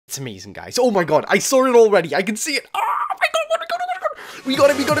It's amazing, guys. Oh my god, I saw it already. I can see it. Oh my god, oh my god, oh my god. We got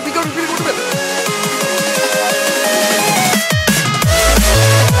it, we got it, we got it, we got it.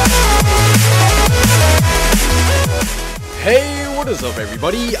 Hey, what is up,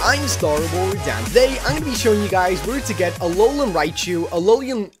 everybody? I'm TheLegendaryStarlord, and today I'm going to be showing you guys where to get ALOLAN Raichu,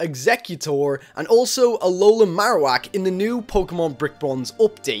 ALOLAN Exeggutor, and also ALOLAN Marowak in the new Pokemon Brick Bronze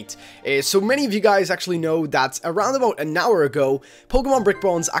update. So many of you guys actually know that around about an hour ago, Pokemon Brick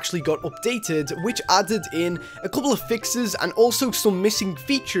Bronze actually got updated, which added in a couple of fixes and also some missing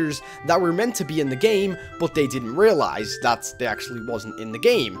features that were meant to be in the game, but they didn't realize that they actually wasn't in the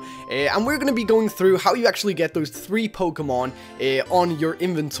game. And we're going to be going through how you actually get those 3 Pokemon on your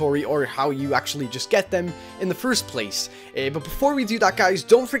inventory, or how you actually just get them in the first place. But before we do that, guys,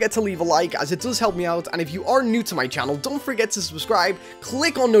 don't forget to leave a like, as it does help me out, and if you are new to my channel, don't forget to subscribe,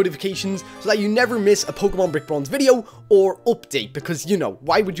 click on notifications so that you never miss a Pokemon Brick Bronze video or update, because, you know,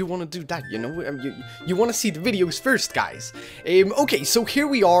 why would you want to do that, you know? You want to see the videos first, guys. Okay, so here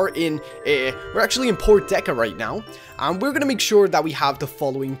we are in, we're actually in Port Deca right now, and we're going to make sure that we have the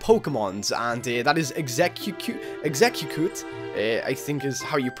following Pokemons, and that is Exeggutor, I think is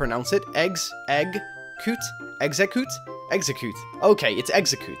how you pronounce it. Execute. Okay, it's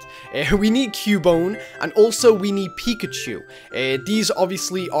Execute. We need Cubone, and also we need Pikachu. These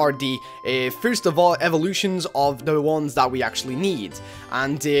obviously are the first of all evolutions of the ones that we actually need.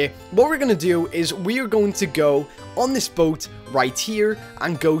 And what we're going to do is we are going to go on this boat right here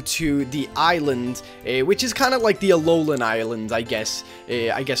and go to the island, which is kind of like the ALOLAN Island, I guess.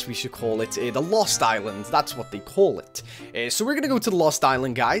 I guess we should call it the Lost Island. That's what they call it. So we're going to go to the Lost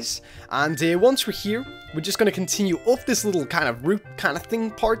Island, guys. And once we're here, we're just going to continue up this little kind of route kind of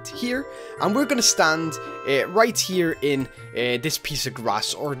thing part here. And we're going to stand right here in this piece of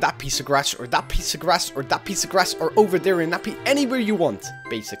grass, or that piece of grass, or that piece of grass, or that piece of grass, or over there in that piece, anywhere you want,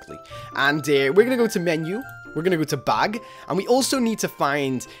 basically. And we're going to go to menu. We're going to go to bag, and we also need to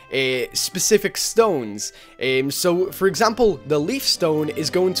find specific stones. So, for example, the leaf stone is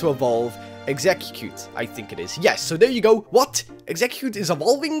going to evolve Execute, I think it is. Yes, so there you go. What? Execute is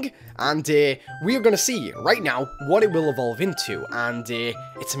evolving, and we are going to see right now what it will evolve into, and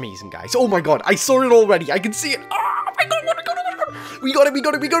it's amazing, guys. Oh my god, I saw it already. I can see it. Oh my god, oh my god, oh my god. We got it, we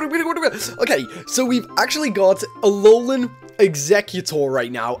got it, we got it, we got it. Okay, so we've actually got ALOLAN Exeggutor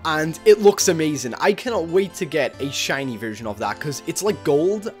right now, and it looks amazing. I cannot wait to get a shiny version of that, because it's like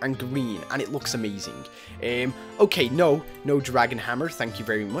gold and green, and it looks amazing. Okay, no Dragon Hammer, thank you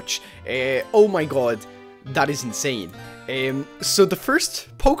very much. Oh my god, that is insane. So the first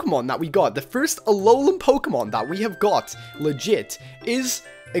Pokemon that we got, the first ALOLAN Pokemon that we have got, legit, is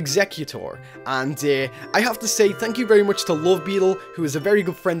Exeggutor, and I have to say thank you very much to Love Beetle, who is a very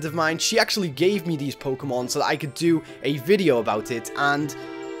good friend of mine. She actually gave me these Pokemon so that I could do a video about it, and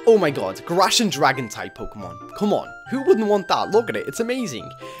oh my god, Grass and Dragon type Pokemon. Come on, who wouldn't want that? Look at it, it's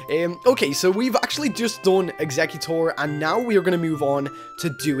amazing. Okay, so we've actually just done Exeggutor, and now we are going to move on to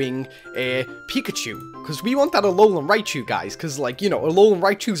doing Pikachu, because we want that ALOLAN Raichu, guys, because, like, you know, ALOLAN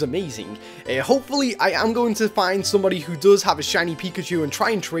Raichu is amazing. Hopefully, I am going to find somebody who does have a shiny Pikachu and try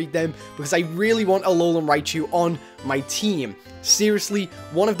and trade them, because I really want ALOLAN Raichu on my team. Seriously,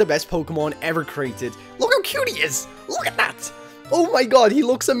 one of the best Pokemon ever created. Look how cute he is! Look at that! Oh my god, he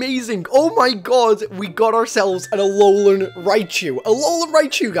looks amazing. Oh my god, we got ourselves an ALOLAN Raichu. ALOLAN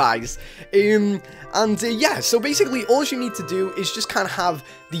Raichu, guys. Yeah, so basically all you need to do is just kind of have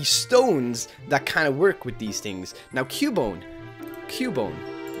these stones that kind of work with these things. Now, Cubone.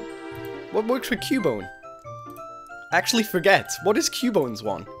 What works with Cubone? I actually forget. What is Cubone's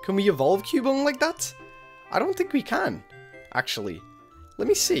one? Can we evolve Cubone like that? I don't think we can, actually. Let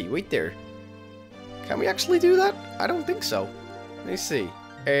me see. Wait there. Can we actually do that? I don't think so. Let me see.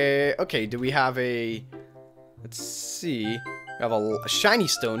 Okay, do we have a... Let's see. We have a shiny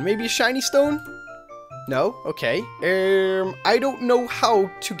stone. Maybe a shiny stone? No? Okay. I don't know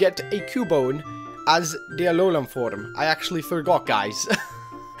how to get a Cubone as the ALOLAN form. I actually forgot, guys.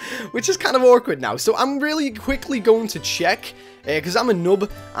 Which is kind of awkward now. So I'm really quickly going to check, because I'm a noob.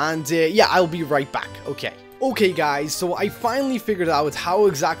 And yeah, I'll be right back. Okay. Okay guys, so I finally figured out how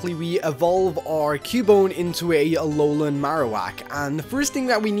exactly we evolve our Cubone into a ALOLAN Marowak, and the first thing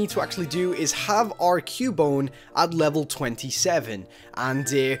that we need to actually do is have our Cubone at level 27,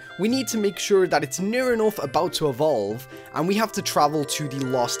 and we need to make sure that it's near enough about to evolve, and we have to travel to the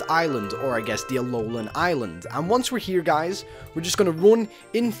Lost Island, or I guess the ALOLAN Island. And once we're here, guys, we're just going to run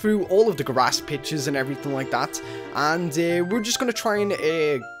in through all of the grass pitches and everything like that, and we're just going to try and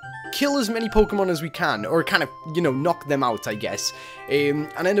kill as many Pokemon as we can, or kind of, you know, knock them out, I guess. And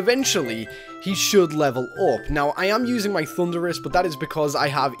then eventually, he should level up. Now, I am using my Thundurus, but that is because I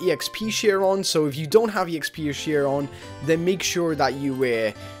have EXP share on, so if you don't have EXP share on, then make sure that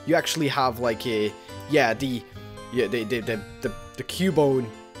you actually have, like, the Cubone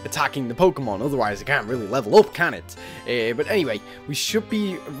attacking the Pokemon, otherwise it can't really level up, can it? But anyway, we should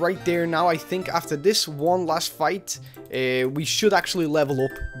be right there now. I think after this one last fight, we should actually level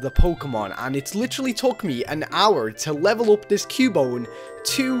up the Pokemon, and it's literally took me an hour to level up this Cubone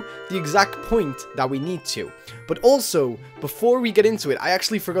to the exact point that we need to. But also, before we get into it, I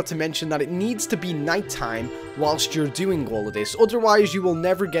actually forgot to mention that it needs to be nighttime whilst you're doing all of this, otherwise you will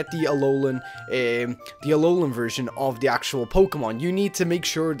never get the Alolan version of the actual Pokemon. You need to make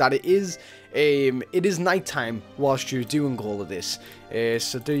sure that it is nighttime whilst you're doing all of this.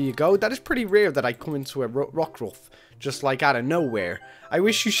 So there you go. That is pretty rare that I come into a Rockruff just like out of nowhere. I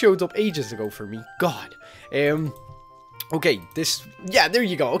wish you showed up ages ago for me. God. Okay, yeah, there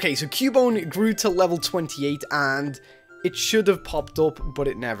you go. Okay, so Cubone grew to level 28, and it should have popped up, but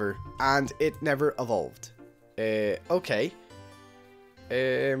it never. And it never evolved. Okay.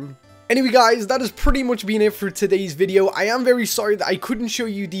 Anyway, guys, that has pretty much been it for today's video. I am very sorry that I couldn't show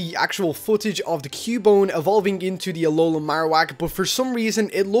you the actual footage of the Cubone evolving into the Alolan Marowak, but for some reason,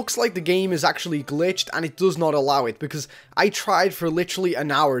 it looks like the game is actually glitched and it does not allow it, because I tried for literally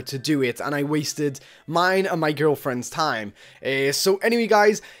an hour to do it and I wasted mine and my girlfriend's time. So anyway,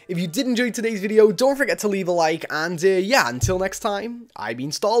 guys, if you did enjoy today's video, don't forget to leave a like, and yeah, until next time, I've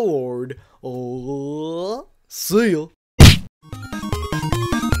been StarLord. See ya.